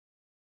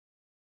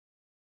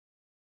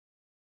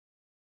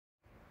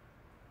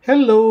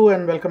Hello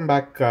and welcome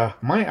back.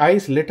 My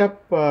eyes lit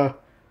up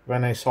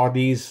when I saw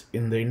these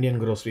in the Indian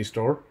grocery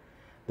store.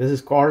 This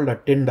is called a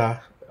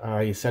Tinda.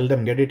 I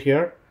seldom get it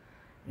here,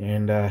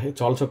 and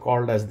it's also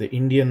called as the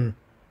Indian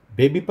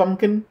baby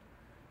pumpkin.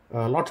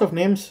 Lots of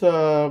names,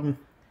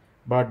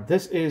 but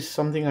this is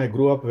something I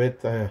grew up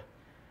with,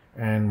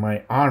 and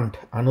my aunt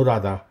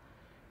Anuradha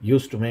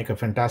used to make a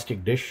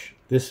fantastic dish.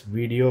 This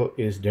video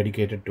is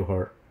dedicated to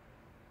her.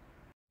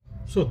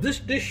 So this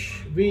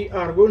dish we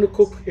are going to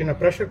cook in a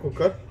pressure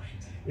cooker.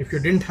 If you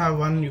didn't have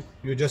one,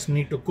 you just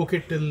need to cook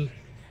it till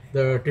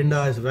the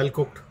tinda is well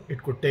cooked.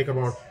 It could take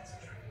about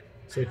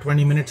say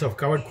 20 minutes of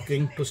covered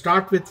cooking. To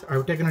start with,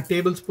 I've taken a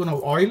tablespoon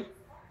of oil.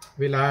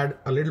 We'll add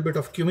a little bit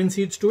of cumin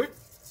seeds to it.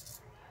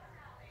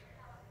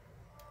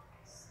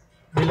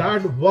 We'll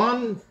add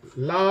one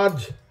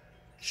large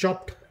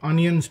chopped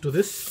onions to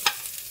this.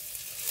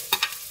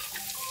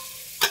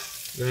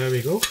 There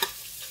we go.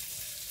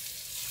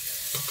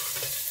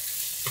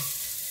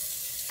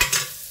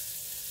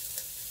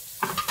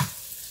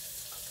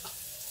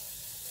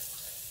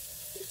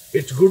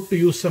 It's good to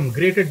use some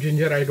grated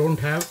ginger. I don't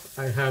have.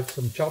 I have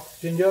some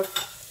chopped ginger.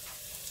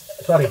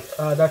 Sorry,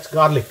 that's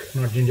garlic,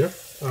 not ginger.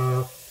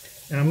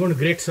 And I'm going to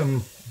grate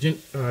some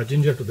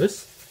ginger to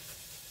this.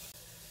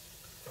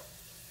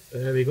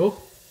 There we go.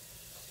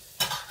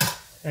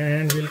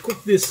 And we'll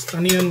cook this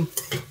onion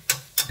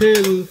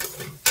till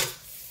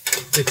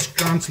it's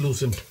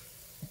translucent.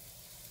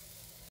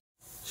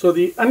 So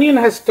the onion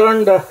has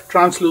turned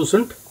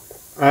translucent.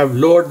 I have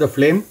lowered the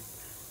flame.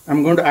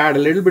 I'm going to add a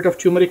little bit of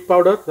turmeric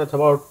powder. That's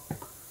about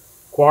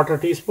quarter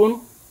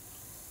teaspoon.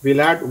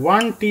 We'll add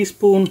 1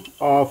 teaspoon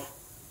of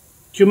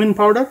cumin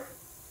powder.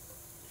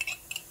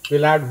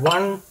 We'll add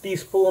 1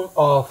 teaspoon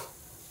of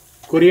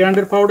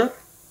coriander powder.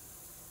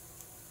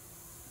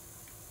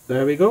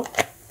 There we go.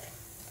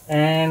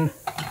 And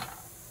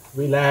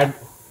we'll add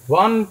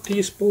 1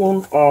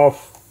 teaspoon of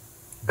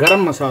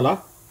garam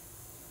masala.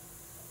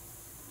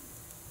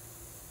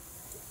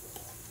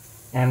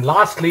 And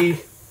lastly,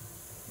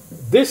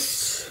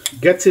 this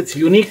gets its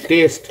unique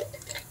taste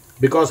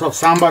because of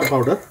sambar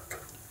powder.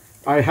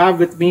 I have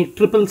with me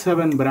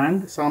 777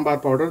 brand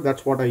sambar powder.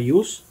 That's what I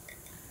use.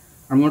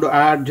 I'm going to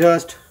add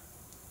just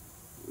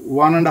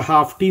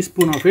 1.5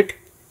 teaspoon of it.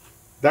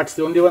 That's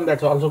the only one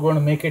that's also going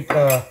to make it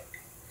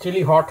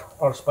chili hot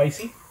or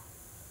spicy.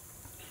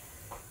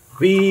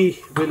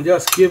 We will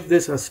just give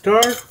this a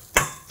stir.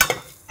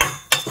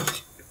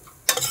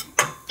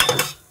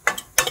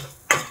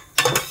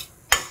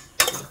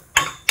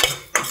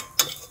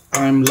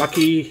 I'm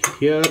lucky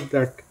here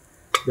that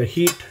the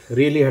heat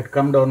really had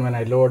come down when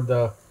I lowered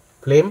the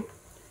flame.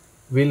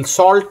 We'll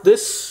salt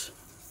this,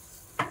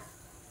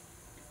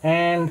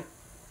 and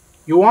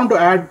you want to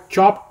add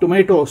chopped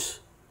tomatoes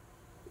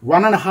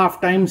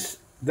 1.5 times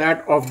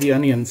that of the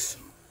onions,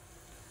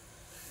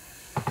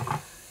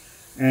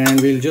 and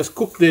we'll just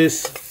cook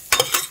this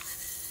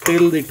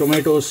till the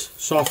tomatoes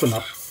soften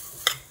up.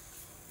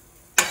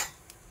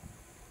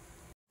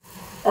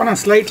 On a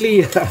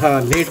slightly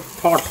late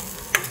thought,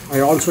 I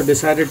also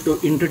decided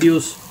to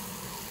introduce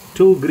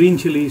 2 green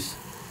chilies.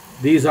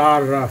 These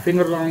are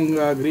finger-long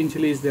green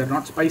chilies. They are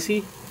not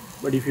spicy,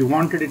 but if you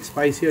wanted it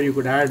spicier, you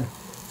could add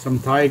some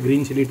Thai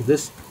green chili to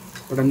this.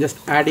 But I'm just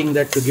adding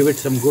that to give it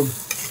some good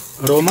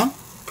aroma.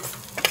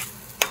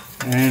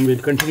 And we'll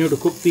continue to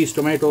cook these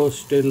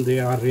tomatoes till they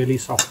are really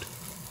soft.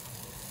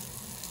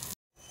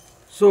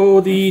 So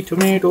the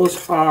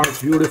tomatoes are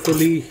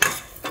beautifully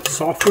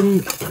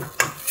softened.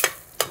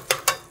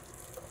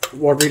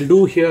 What we'll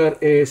do here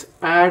is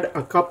add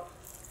a cup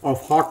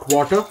of hot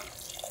water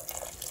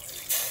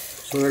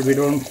so that we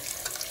don't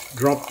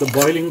drop the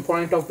boiling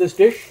point of this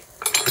dish.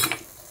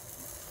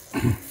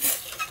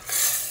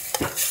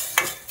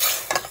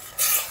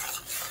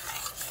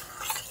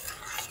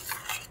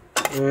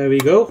 There we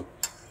go.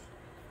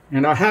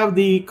 And I have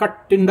the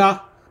cut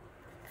tinda.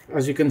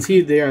 As you can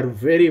see, they are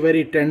very,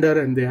 very tender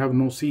and they have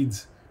no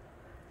seeds.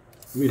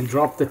 We'll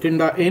drop the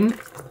tinda in.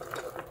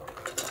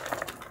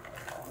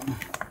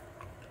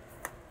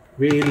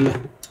 We'll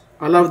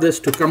allow this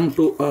to come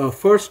to a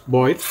first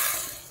boil.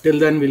 Till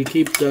then, we'll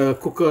keep the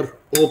cooker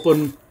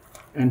open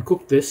and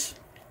cook this.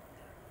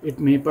 It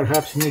may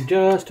perhaps need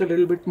just a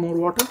little bit more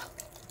water.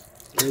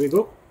 There we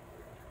go.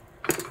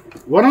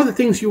 One of the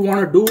things you want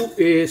to do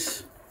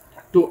is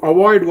to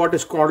avoid what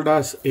is called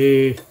as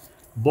a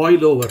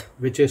boil over,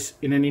 which is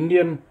in an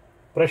Indian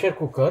pressure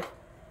cooker.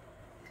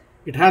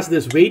 It has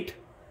this weight,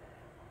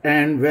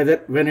 and when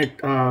it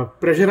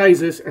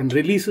pressurizes and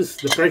releases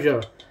the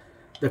pressure,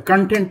 the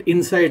content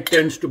inside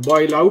tends to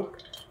boil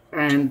out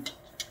and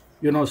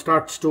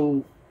starts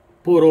to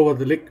pour over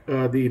the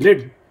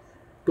lid.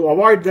 To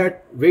avoid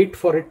that, wait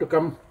for it to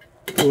come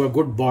to a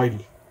good boil.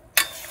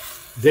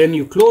 Then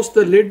you close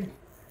the lid,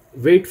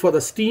 wait for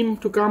the steam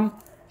to come,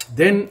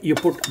 then you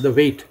put the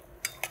weight.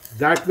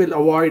 That will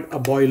avoid a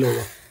boil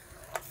over.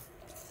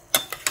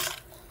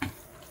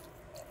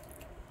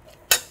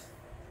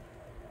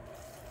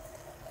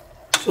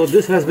 So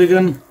this has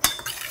begun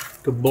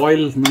to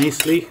boil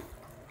nicely.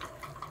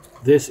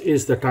 This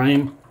is the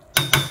time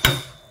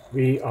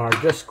We are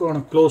just going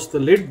to close the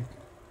lid,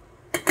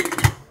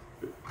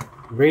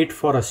 wait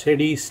for a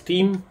steady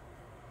steam,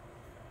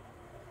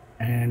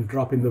 and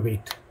drop in the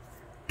weight.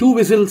 2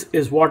 whistles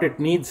is what it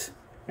needs,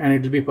 and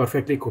it will be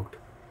perfectly cooked.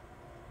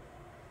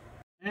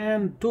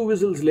 And 2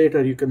 whistles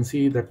later, you can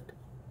see that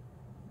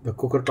the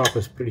cooker top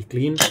is pretty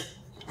clean.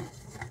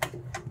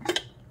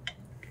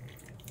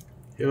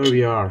 Here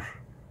we are,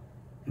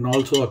 and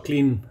also a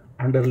clean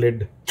under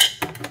lid.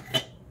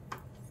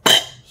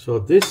 So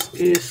this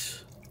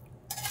is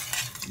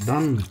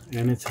done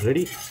and it's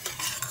ready.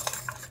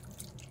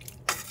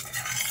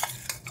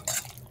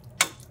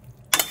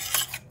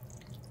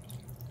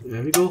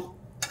 There we go.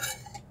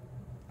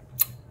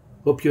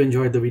 Hope you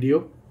enjoyed the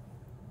video.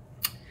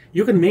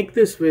 You can make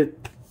this with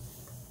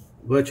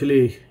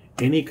virtually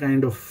any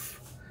kind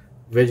of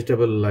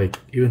vegetable, like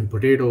even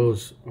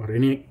potatoes or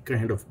any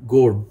kind of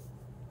gourd.